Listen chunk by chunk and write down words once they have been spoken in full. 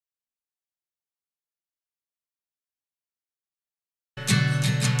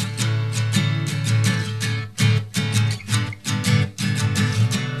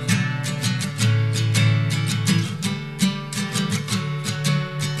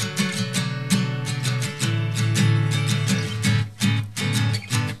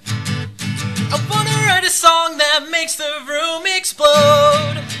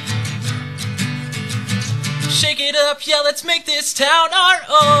it up, yeah, let's make this town our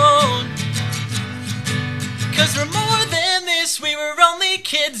own. 'Cause we're more than this, we were only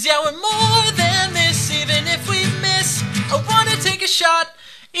kids, yeah, we're more than this. Even if we miss, I wanna take a shot,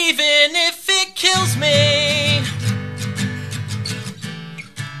 even if it kills me.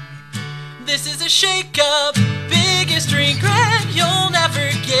 This is a shake-up, biggest regret, you'll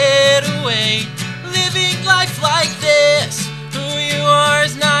never get away. Living life like this, who you are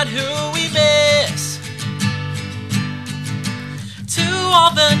is not who we miss. To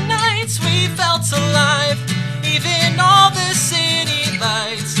all the nights we felt alive, even all the city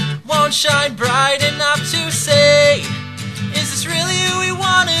lights won't shine bright enough to say, is this really who we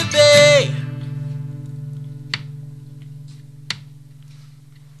wanna be?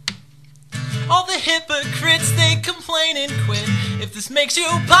 All the hypocrites, they complain and quit. If this makes you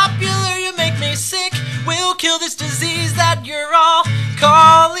popular, you make me sick. We'll kill this disease that you're all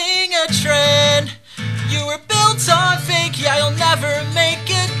calling a trend. You were built on fake, yeah, you'll never make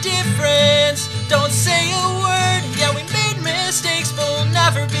a difference. Don't say a word, yeah, we made mistakes, but we'll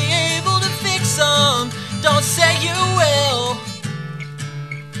never be able to fix them. Don't say you will.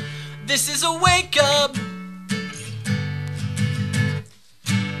 This is a wake-up.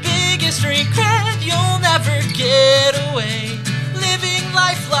 Biggest regret, you'll never get away. Living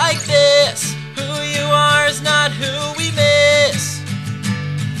life like this, who you are is not who we miss.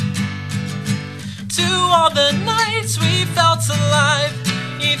 To all the nights we felt alive,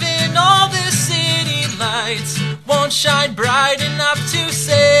 even all the city lights won't shine bright enough to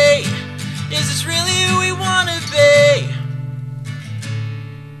say, is this really who we wanna be?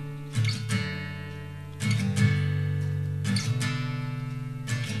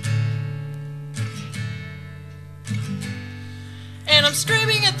 And I'm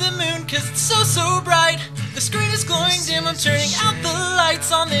screaming at the moon 'cause it's so bright. The screen is glowing dim, I'm turning out the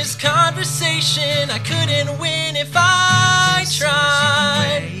lights on this conversation. I couldn't win if I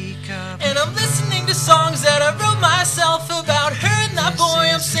tried. And I'm listening to songs that I wrote myself about her and that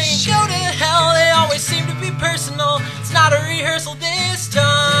boy. I'm saying go to hell, they always seem to be personal. It's not a rehearsal this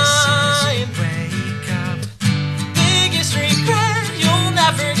time. Biggest regret, you'll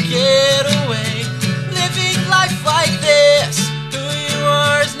never get away. Living life like this, who you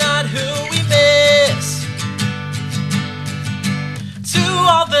are is not who we miss. To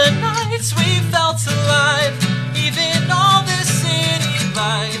all the nights we felt alive, even all the city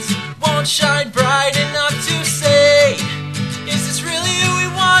lights won't shine bright